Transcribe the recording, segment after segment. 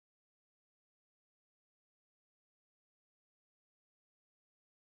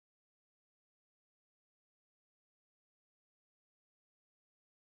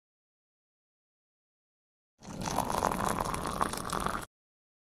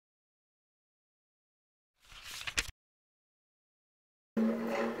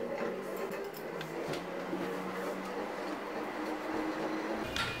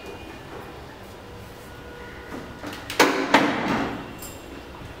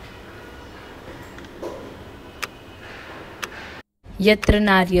Yatra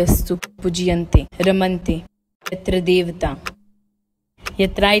nariyastu pujyante ramante yatra devataah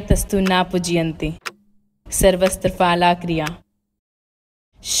yatraitastu na pujyante sarvastatraphalah kriya.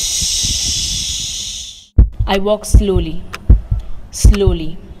 Shh. I walk slowly,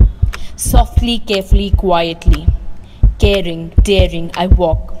 softly, carefully, quietly, caring, daring. I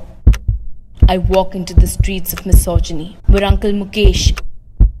walk into the streets of misogyny, where Uncle Mukesh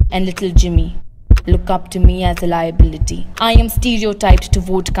and little Jimmy look up to me as a liability. I am stereotyped to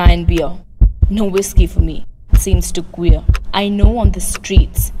vodka and beer. No whiskey for me. Seems too queer. I know on the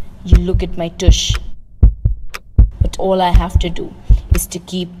streets you look at my tush, but all I have to do is to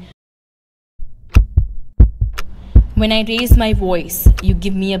keep. When I raise my voice, you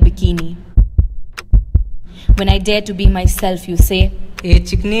give me a bikini. When I dare to be myself, you say, "Hey,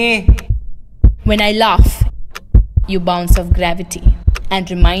 chikni." When I laugh, you bounce off gravity and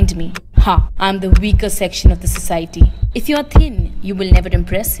remind me, I'm the weaker section of the society. If you are thin, you will never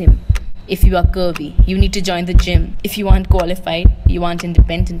impress him. If you are curvy, you need to join the gym. If you aren't qualified, you aren't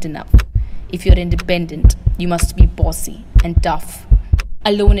independent enough. If you're independent, you must be bossy and tough.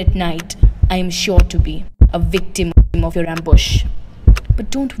 Alone at night, I am sure to be a victim of your ambush.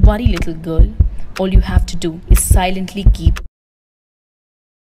 But don't worry, little girl. All you have to do is silently keep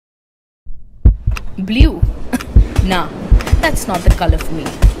blue. Nah, that's not the color for me.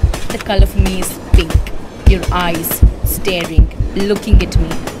 The color for me is pink. Your eyes staring, looking at me.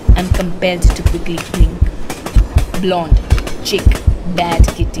 I'm compelled to quickly blink. Blonde, chick, bad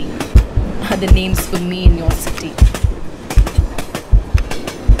kitty are the names for me in your city.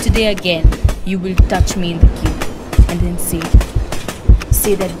 Today again, you will touch me in the queue and then say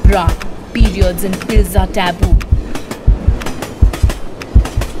that bra, periods and pills are taboo.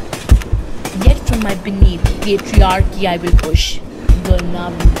 Yet from my beneath patriarchy I will push. Girl,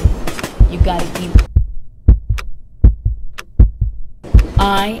 now you gotta keep.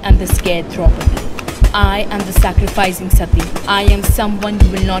 I am the scared Draupadi. I am the sacrificing Sati. I am someone you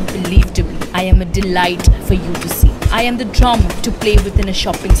will not believe to be. I am a delight for you to see. I am the drum to play within a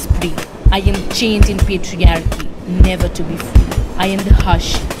shopping spree. I am chained in patriarchy, never to be free. I am the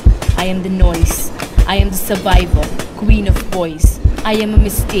hush. I am the noise. I am the survivor, queen of boys. I am a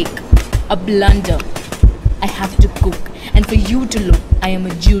mistake, a blunder. I have to cook, and for you to look, I am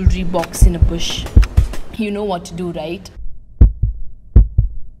a jewelry box in a bush. You know what to do, right?